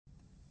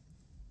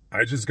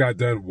I just got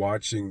done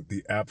watching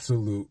the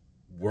absolute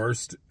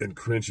worst and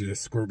cringiest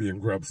Squirmy and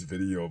Grubs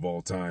video of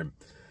all time.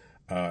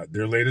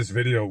 Their latest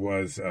video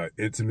was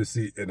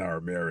intimacy in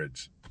our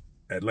marriage.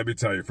 And let me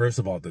tell you, first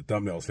of all, the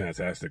thumbnail is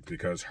fantastic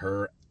because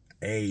her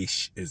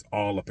ash is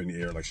all up in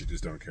the air like she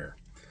just don't care.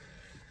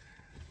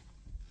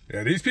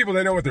 Yeah, these people,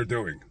 they know what they're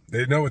doing.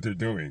 They know what they're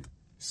doing.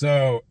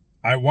 So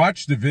I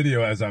watched the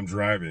video as I'm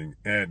driving,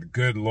 and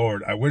good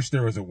Lord, I wish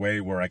there was a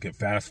way where I could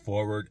fast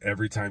forward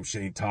every time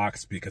Shane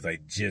talks because I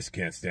just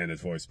can't stand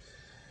his voice.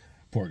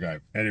 Poor guy.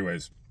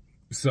 Anyways,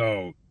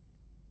 so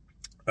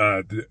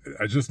I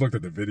just looked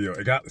at the video.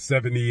 It got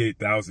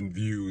 78,000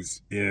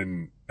 views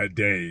in a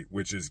day,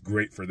 which is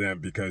great for them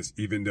because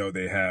even though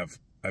they have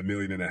 1.5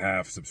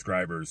 million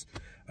subscribers,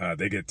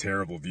 they get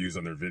terrible views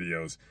on their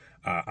videos.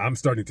 I'm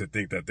starting to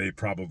think that they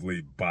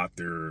probably bought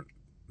their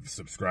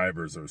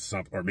subscribers or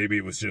something, or maybe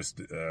it was just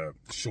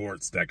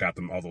shorts that got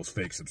them all those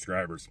fake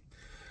subscribers.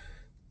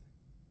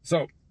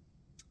 So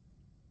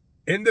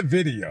in the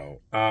video,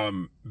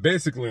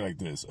 basically like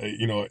this,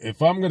 you know,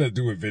 if I'm gonna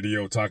do a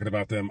video talking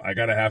about them, I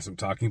gotta have some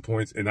talking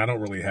points, and I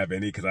don't really have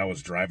any because I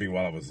was driving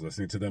while I was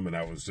listening to them and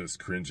I was just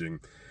cringing.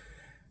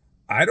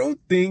 I don't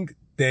think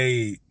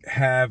they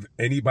have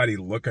anybody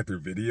look at their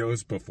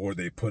videos before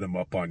they put them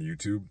up on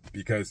YouTube,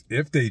 because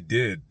if they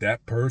did,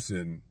 that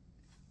person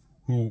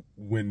who,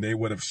 when they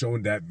would have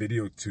shown that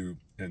video to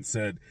and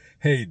said,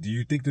 hey, do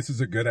you think this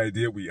is a good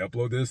idea we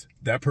upload this?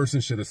 That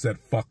person should have said,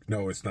 fuck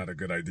no, it's not a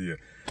good idea.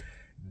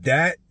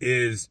 That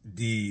is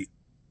the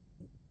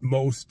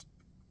most,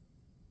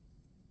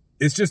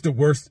 it's just the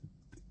worst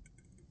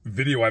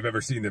video I've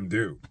ever seen them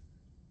do.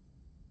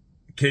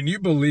 Can you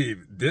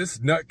believe this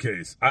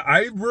nutcase?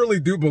 I really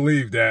do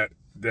believe that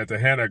the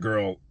Hannah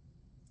girl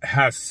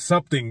has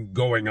something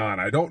going on.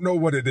 I don't know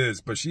what it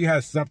is, but she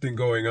has something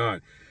going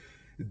on.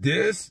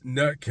 This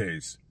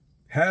nutcase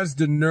has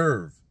the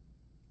nerve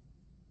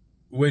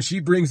when she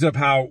brings up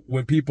how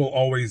when people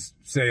always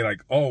say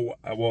like, oh,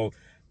 well,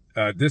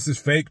 this is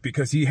fake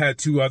because he had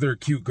 2 other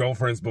cute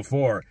girlfriends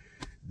before.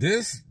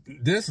 This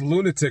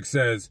lunatic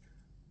says,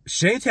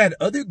 Shane's had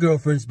other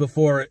girlfriends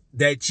before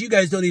that you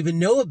guys don't even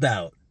know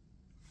about.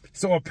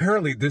 So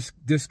apparently this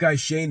guy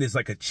Shane is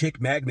like a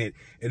chick magnet,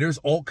 and there's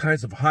all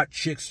kinds of hot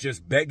chicks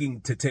just begging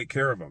to take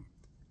care of him.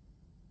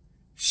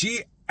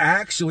 She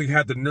actually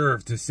had the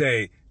nerve to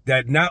say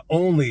that not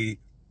only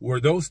were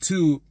those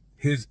 2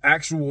 his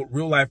actual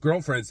real life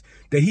girlfriends,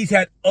 that he's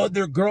had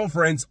other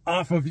girlfriends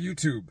off of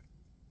YouTube,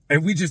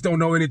 and we just don't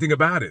know anything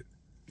about it.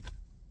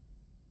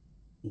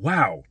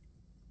 Wow.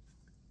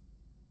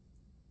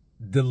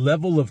 The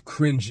level of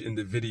cringe in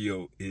the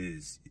video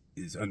is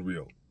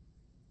unreal.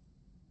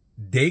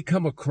 They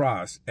come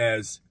across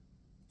as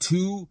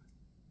 2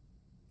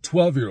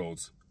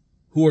 12-year-olds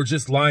who are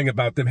just lying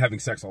about them having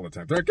sex all the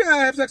time. They're like, yeah,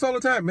 I have sex all the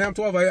time. Man, I'm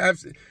 12.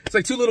 It's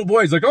like 2 little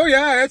boys. Like, oh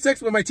yeah, I had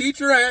sex with my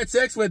teacher. I had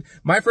sex with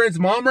my friend's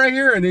mom right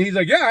here. And then he's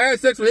like, yeah, I had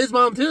sex with his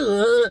mom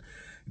too.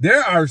 They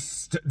are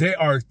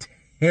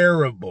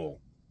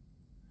terrible.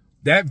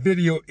 That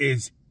video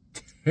is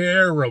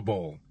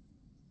terrible.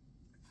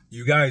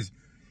 You guys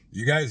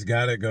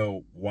gotta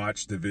go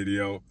watch the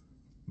video,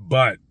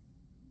 but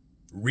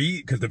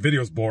read, because the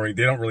video's boring.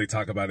 They don't really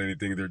talk about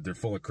anything. They're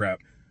full of crap.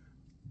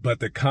 But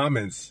the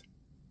comments,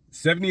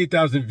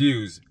 78,000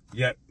 views.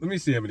 Yet, let me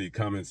see how many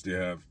comments they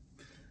have.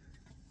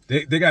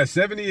 They got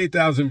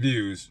 78,000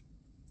 views,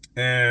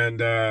 and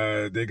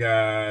they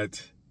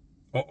got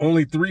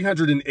only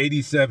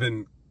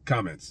 387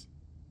 comments.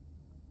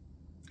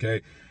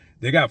 Okay,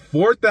 they got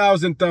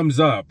 4,000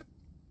 thumbs up,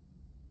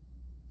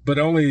 but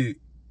only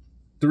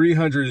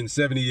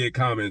 378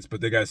 comments. But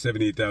they got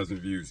 78,000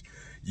 views.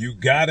 You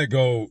gotta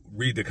go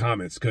read the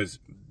comments, because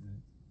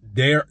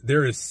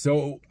there is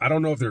so, I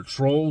don't know if they're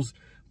trolls,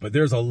 but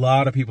there's a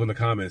lot of people in the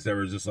comments that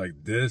were just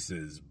like, this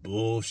is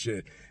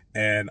bullshit.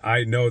 And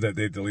I know that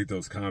they delete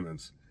those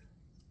comments.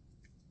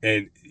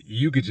 And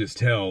you could just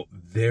tell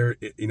there,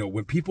 you know,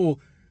 when people,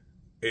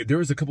 there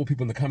was a couple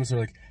people in the comments that are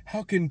like,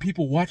 how can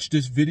people watch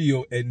this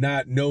video and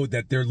not know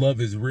that their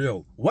love is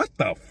real? What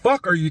the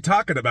fuck are you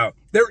talking about?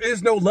 There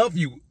is no love,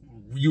 you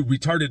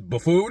retarded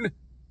buffoon,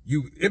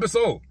 you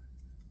imbecile.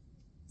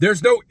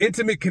 There's no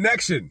intimate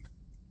connection.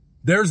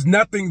 There's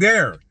nothing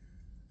there.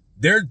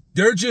 They're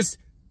just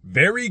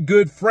very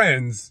good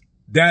friends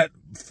that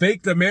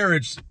faked the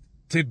marriage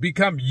to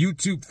become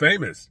YouTube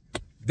famous.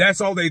 That's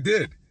all they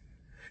did.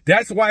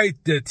 That's why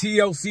the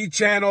TLC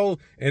channel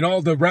and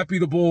all the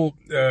reputable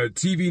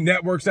TV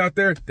networks out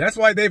there, that's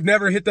why they've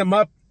never hit them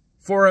up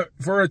for a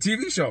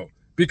TV show,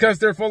 because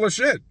they're full of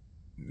shit.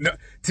 No,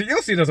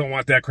 TLC doesn't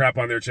want that crap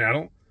on their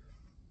channel.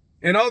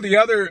 And all the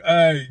other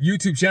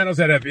YouTube channels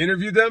that have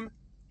interviewed them,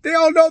 they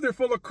all know they're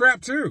full of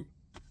crap too.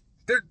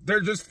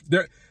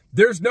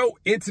 There's no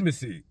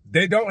intimacy.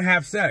 They don't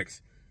have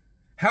sex.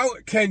 How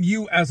can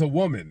you as a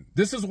woman,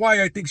 this is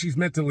why I think she's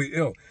mentally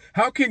ill.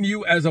 How can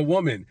you as a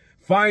woman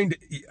find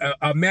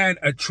a man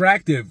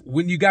attractive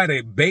when you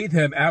gotta bathe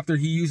him after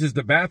he uses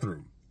the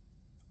bathroom?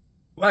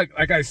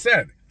 Like I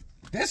said,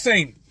 this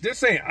ain't,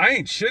 I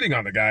ain't shitting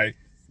on the guy.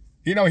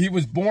 you know, he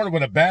was born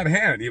with a bad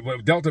hand. He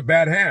was dealt a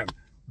bad hand.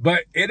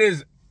 But it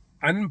is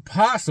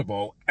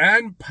impossible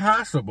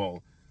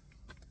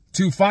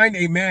to find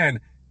a man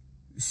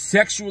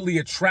sexually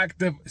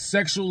attractive,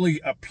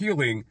 sexually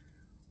appealing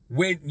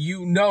when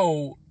you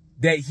know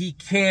that he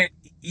can't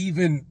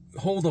even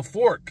hold a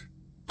fork.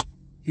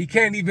 He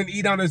can't even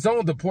eat on his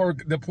own, the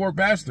poor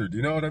bastard.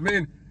 You know what I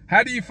mean?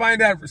 How do you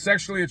find that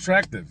sexually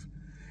attractive?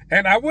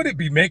 And I wouldn't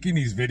be making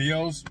these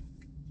videos,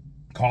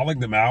 calling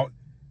them out,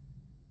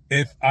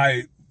 if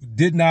I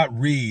did not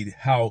read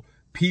how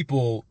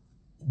people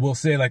will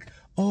say like,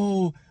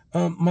 oh,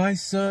 my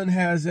son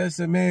has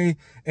SMA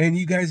and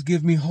you guys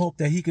give me hope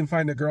that he can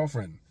find a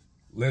girlfriend.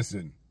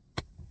 Listen,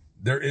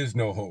 there is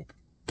no hope.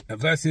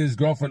 Unless his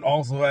girlfriend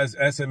also has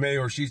SMA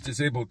or she's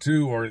disabled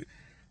too, or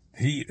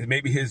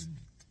maybe his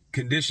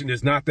condition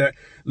is not that.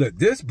 Look,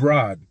 this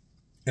broad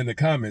in the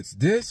comments,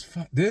 this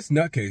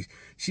nutcase,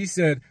 she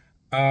said,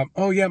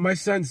 oh yeah, my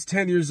son's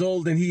 10 years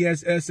old and he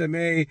has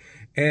SMA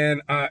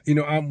and, you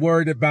know, I'm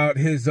worried about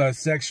his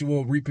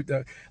sexual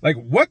reproduction. Like,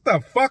 what the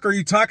fuck are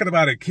you talking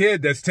about a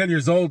kid that's 10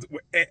 years old?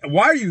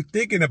 Why are you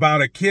thinking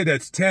about a kid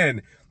that's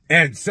 10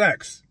 and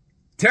sex?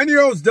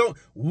 10-year-olds don't,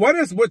 what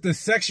is with the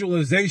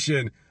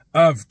sexualization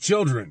of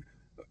children?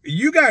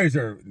 You guys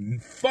are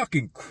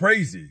fucking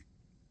crazy.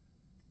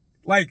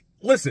 Like,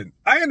 listen,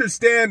 I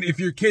understand if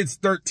your kid's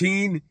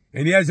 13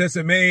 and he has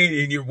SMA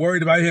and you're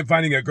worried about him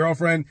finding a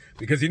girlfriend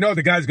because you know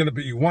the guy's going to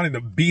be wanting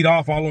to beat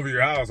off all over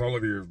your house, all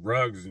over your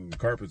rugs and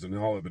carpets and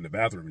all up in the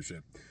bathroom and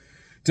shit.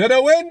 To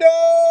the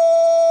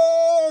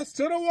windows,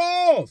 to the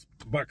walls.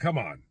 But come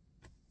on.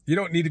 You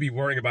don't need to be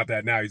worrying about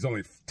that now. He's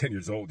only 10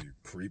 years old, you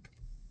creep.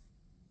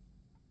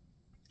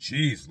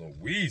 Jeez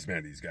Louise,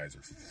 man, these guys are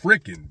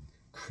freaking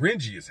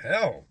cringy as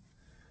hell.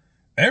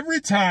 Every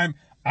time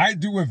I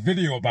do a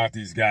video about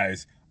these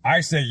guys,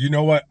 I say, you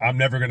know what? I'm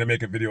never going to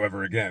make a video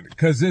ever again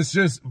because it's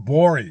just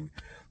boring.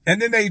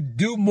 And then they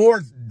do more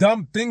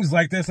dumb things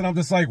like this. And I'm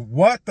just like,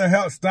 what the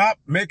hell? Stop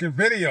making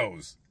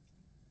videos.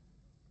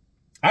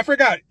 I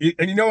forgot.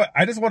 And you know what?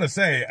 I just want to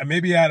say,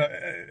 maybe I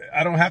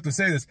don't have to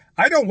say this.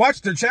 I don't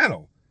watch their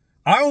channel.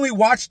 I only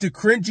watch the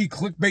cringy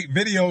clickbait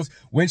videos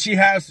when she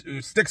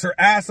sticks her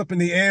ass up in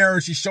the air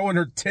or she's showing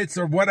her tits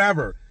or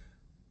whatever.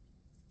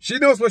 She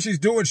knows what she's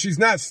doing. She's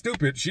not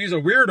stupid. She's a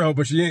weirdo,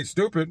 but she ain't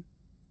stupid.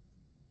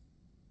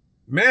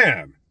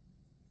 Man,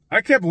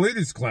 I can't believe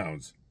these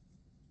clowns.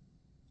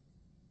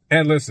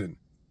 And listen,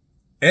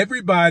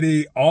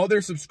 everybody, all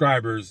their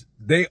subscribers,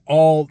 they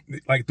all,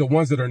 like the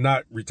ones that are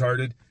not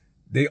retarded,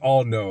 they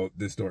all know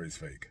this story is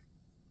fake.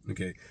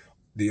 Okay?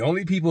 The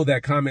only people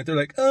that comment, they're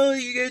like, oh,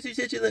 you guys are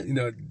such a, you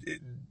know,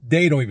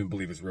 they don't even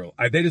believe it's real.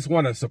 They just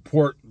want to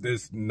support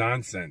this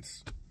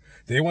nonsense.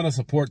 They want to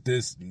support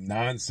this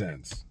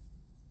nonsense.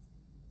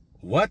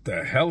 What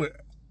the hell?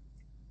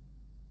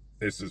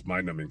 It's just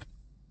mind-numbing.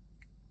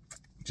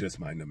 Just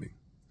mind-numbing.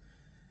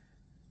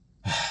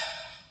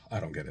 I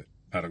don't get it.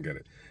 I don't get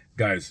it.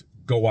 Guys,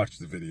 go watch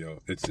the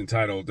video. It's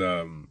entitled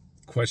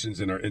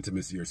Questions in Our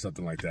Intimacy or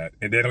something like that.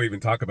 And they don't even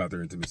talk about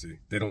their intimacy.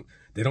 They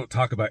don't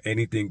talk about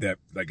anything that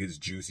like is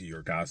juicy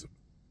or gossip.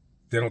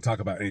 They don't talk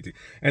about anything.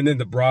 And then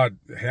the broad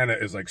Hannah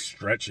is like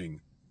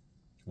stretching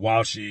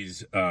while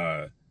she's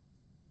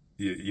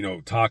you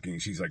know, talking.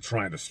 She's like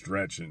trying to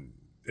stretch, and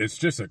it's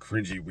just a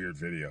cringy, weird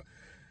video.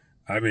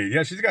 I mean,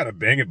 yeah, she's got a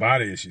banging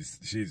body and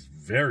she's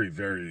very,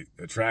 very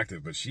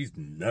attractive, but she's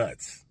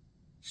nuts.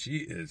 She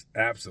is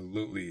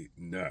absolutely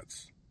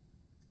nuts.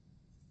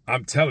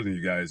 I'm telling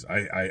you guys,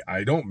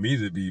 I don't mean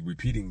to be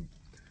repeating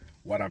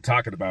what I'm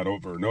talking about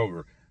over and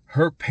over.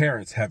 Her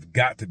parents have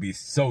got to be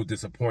so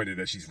disappointed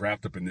that she's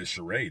wrapped up in this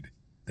charade.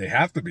 They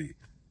have to be.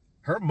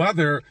 Her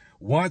mother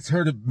wants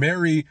her to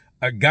marry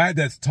a guy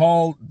that's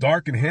tall,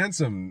 dark, and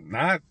handsome,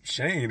 not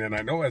Shane. And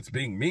I know that's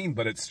being mean,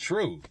 but it's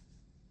true.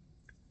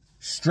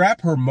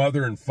 Strap her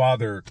mother and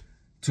father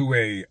to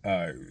a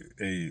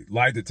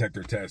lie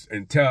detector test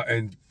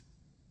and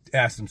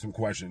ask them some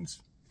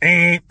questions.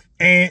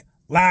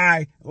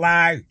 Lie.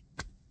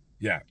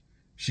 Yeah.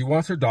 She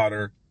wants her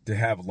daughter to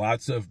have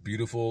lots of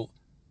beautiful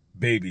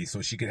babies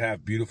so she could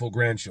have beautiful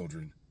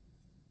grandchildren.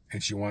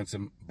 And she wants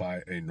them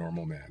by a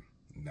normal man.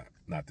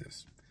 Not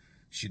this.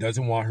 She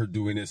doesn't want her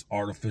doing this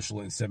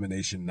artificial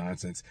insemination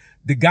nonsense.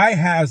 The guy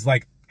has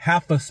like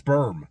half a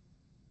sperm.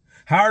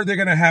 How are they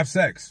going to have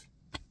sex?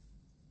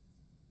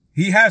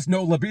 He has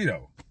no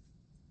libido.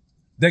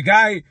 The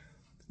guy,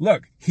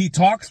 look, he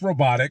talks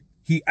robotic.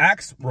 He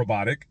acts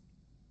robotic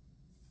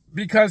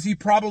because he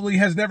probably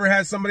has never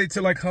had somebody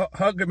to like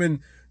hug him and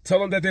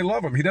tell him that they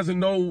love him. He doesn't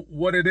know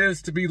what it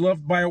is to be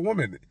loved by a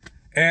woman.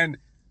 And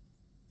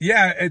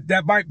yeah,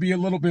 that might be a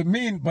little bit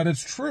mean, but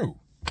it's true,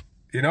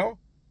 you know?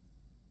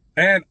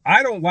 And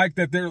I don't like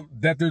that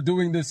they're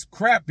doing this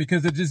crap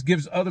because it just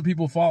gives other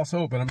people false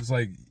hope. And I'm just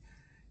like,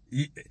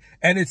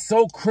 and it's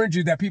so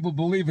cringy that people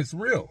believe it's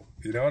real.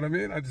 You know what I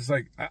mean? I'm just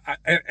like,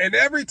 and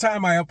every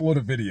time I upload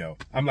a video,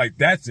 I'm like,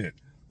 that's it.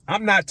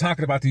 I'm not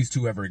talking about these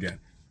two ever again.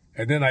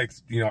 And then I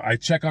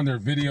check on their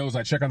videos.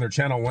 I check on their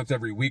channel once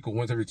every week or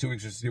once every 2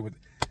 weeks just to see what,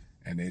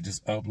 and they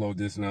just upload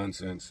this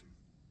nonsense.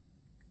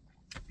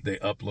 they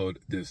upload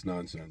this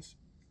nonsense.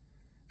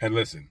 And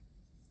listen,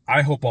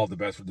 I hope all the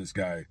best for this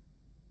guy.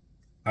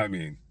 I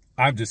mean,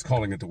 I'm just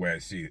calling it the way I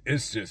see it.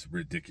 It's just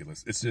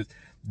ridiculous. It's just,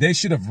 they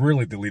should have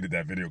really deleted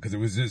that video because it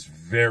was just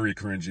very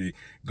cringy.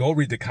 Go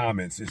read the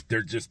comments.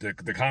 They're just,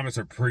 the comments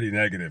are pretty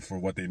negative for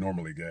what they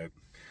normally get.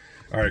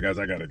 All right, guys,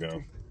 I gotta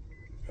go.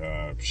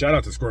 Shout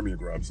out to Squirmy And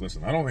Grubs.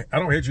 Listen, I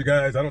don't hate you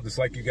guys. I don't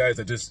dislike you guys.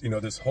 I just, you know,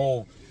 this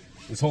whole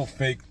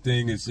fake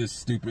thing is just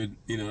stupid.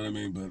 You know what I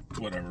mean? But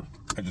whatever.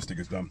 I just think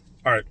it's dumb.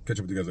 All right, catch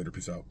up with you guys later.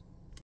 Peace out.